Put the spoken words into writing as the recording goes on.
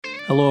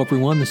Hello,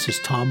 everyone. This is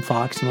Tom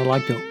Fox, and I'd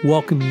like to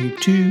welcome you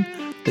to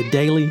the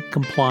Daily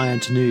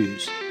Compliance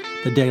News.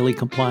 The Daily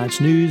Compliance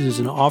News is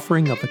an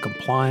offering of the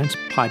Compliance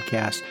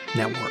Podcast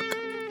Network.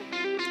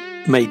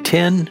 May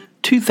 10,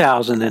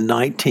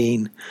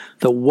 2019,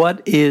 the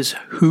What is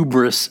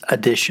Hubris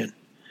edition.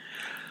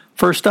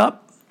 First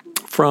up,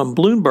 from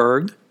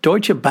Bloomberg,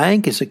 Deutsche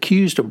Bank is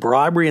accused of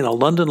bribery in a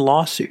London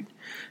lawsuit.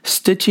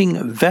 Stitching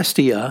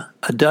Vestia,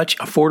 a Dutch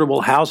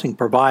affordable housing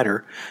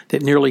provider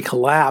that nearly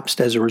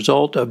collapsed as a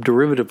result of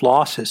derivative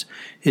losses,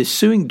 is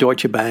suing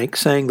Deutsche Bank,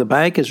 saying the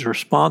bank is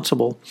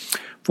responsible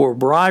for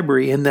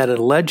bribery in that it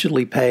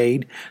allegedly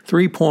paid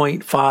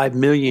 3.5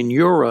 million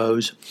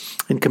euros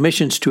in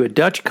commissions to a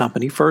Dutch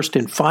company, First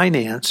in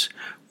Finance,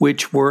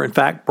 which were in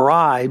fact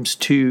bribes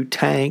to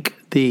tank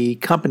the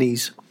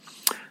company's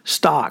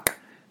stock.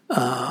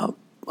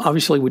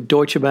 Obviously, with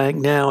Deutsche Bank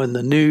now in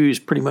the news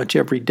pretty much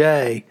every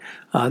day,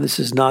 this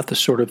is not the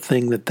sort of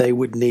thing that they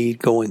would need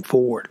going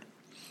forward.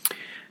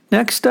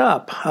 Next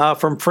up,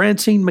 from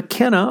Francine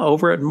McKenna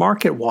over at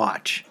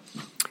MarketWatch.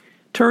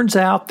 Turns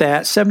out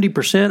that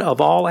 70%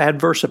 of all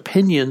adverse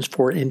opinions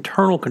for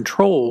internal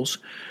controls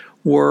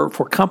were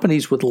for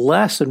companies with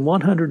less than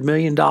 $100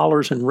 million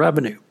in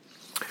revenue.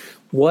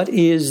 What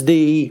is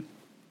the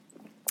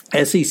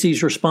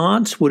SEC's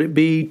response? Would it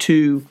be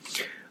to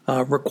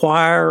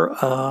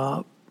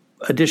require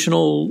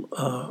additional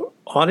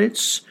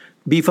audits,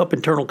 beef up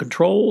internal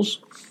controls?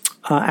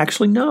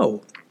 Actually,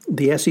 no.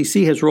 The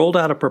SEC has rolled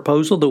out a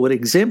proposal that would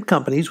exempt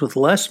companies with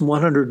less than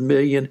 $100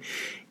 million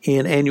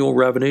in annual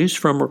revenues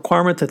from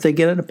requirement that they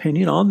get an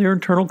opinion on their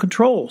internal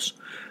controls.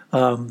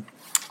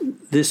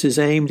 This is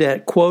aimed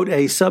at, quote,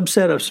 a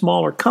subset of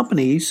smaller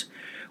companies,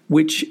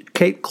 which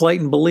Kate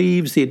Clayton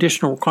believes the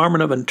additional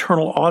requirement of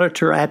internal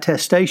auditor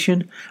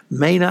attestation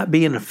may not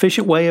be an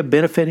efficient way of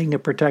benefiting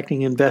and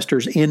protecting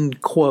investors,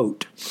 end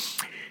quote.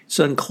 It's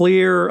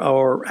unclear,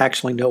 or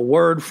actually no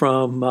word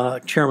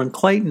from Chairman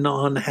Clayton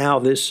on how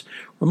this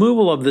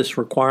removal of this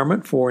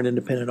requirement for an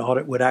independent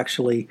audit would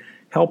actually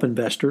help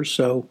investors,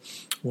 so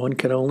one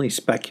can only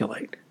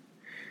speculate.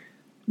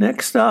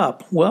 Next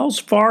up, Wells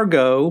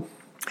Fargo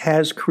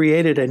has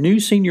created a new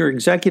senior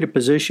executive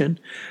position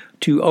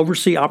to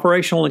oversee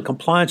operational and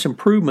compliance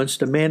improvements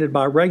demanded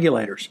by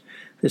regulators.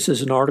 This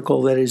is an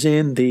article that is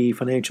in the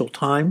Financial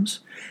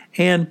Times.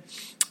 And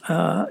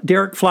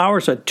Derek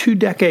Flowers, a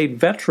 2-decade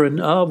veteran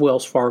of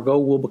Wells Fargo,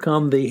 will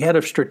become the head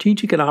of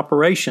strategic and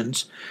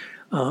operations.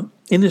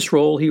 In this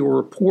role, he will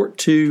report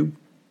to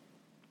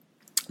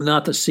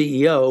not the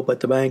CEO, but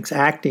the bank's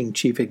acting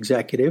chief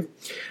executive.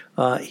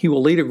 He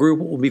will lead a group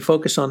that will be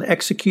focused on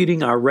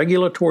executing our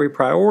regulatory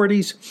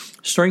priorities,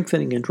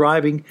 strengthening and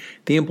driving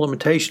the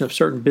implementation of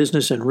certain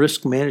business and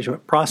risk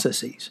management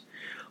processes.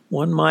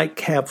 One might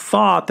have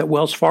thought that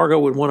Wells Fargo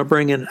would want to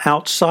bring an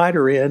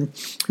outsider in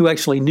who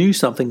actually knew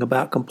something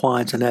about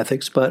compliance and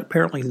ethics, but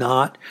apparently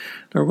not.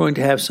 They're going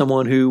to have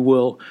someone who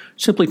will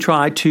simply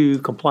try to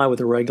comply with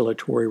the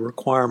regulatory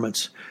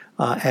requirements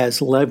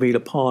as levied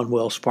upon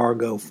Wells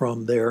Fargo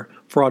from their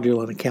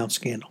fraudulent account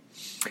scandal.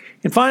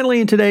 And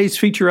finally, in today's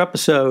feature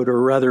episode,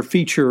 or rather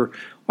feature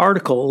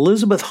article,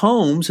 Elizabeth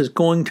Holmes is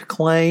going to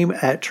claim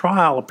at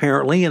trial,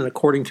 apparently, and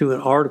according to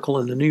an article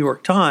in the New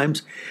York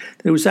Times,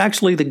 that it was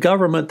actually the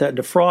government that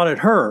defrauded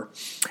her.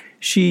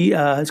 She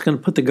is going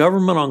to put the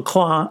government on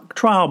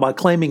trial by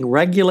claiming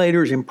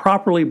regulators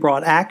improperly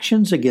brought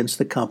actions against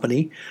the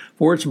company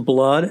for its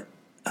blood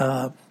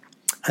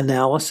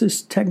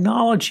analysis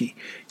technology.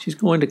 She's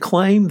going to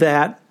claim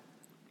that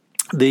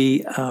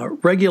the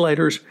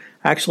regulators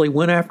actually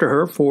went after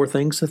her for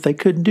things that they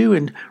couldn't do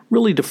and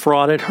really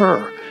defrauded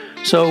her.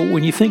 So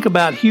when you think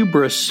about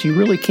hubris, you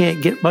really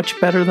can't get much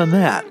better than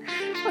that.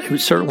 It would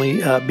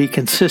certainly be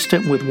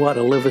consistent with what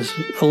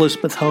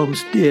Elizabeth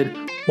Holmes did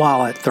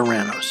while at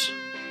Theranos.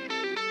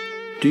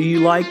 Do you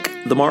like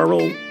the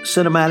Marvel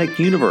Cinematic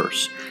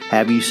Universe?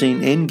 Have you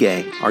seen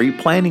Endgame? Are you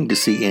planning to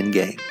see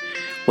Endgame?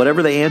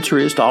 Whatever the answer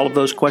is to all of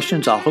those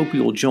questions, I hope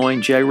you will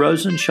join Jay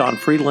Rosen, Sean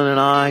Friedland,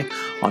 and I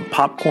on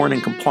Popcorn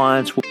and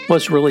Compliance,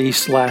 was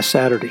released last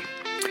Saturday.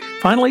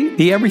 Finally,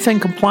 the Everything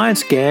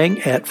Compliance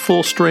Gang at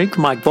full strength,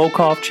 Mike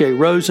Volkov, Jay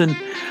Rosen,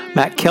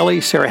 Matt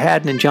Kelly, Sarah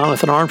Haddon, and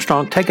Jonathan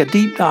Armstrong, take a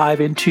deep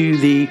dive into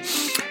the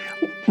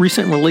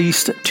recent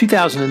released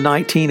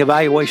 2019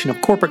 Evaluation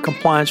of Corporate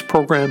Compliance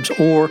Programs,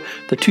 or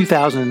the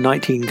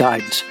 2019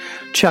 Guidance.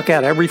 Check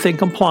out Everything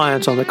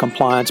Compliance on the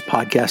Compliance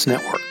Podcast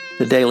Network.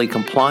 The Daily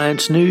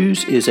Compliance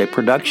News is a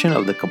production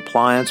of the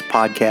Compliance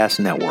Podcast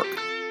Network.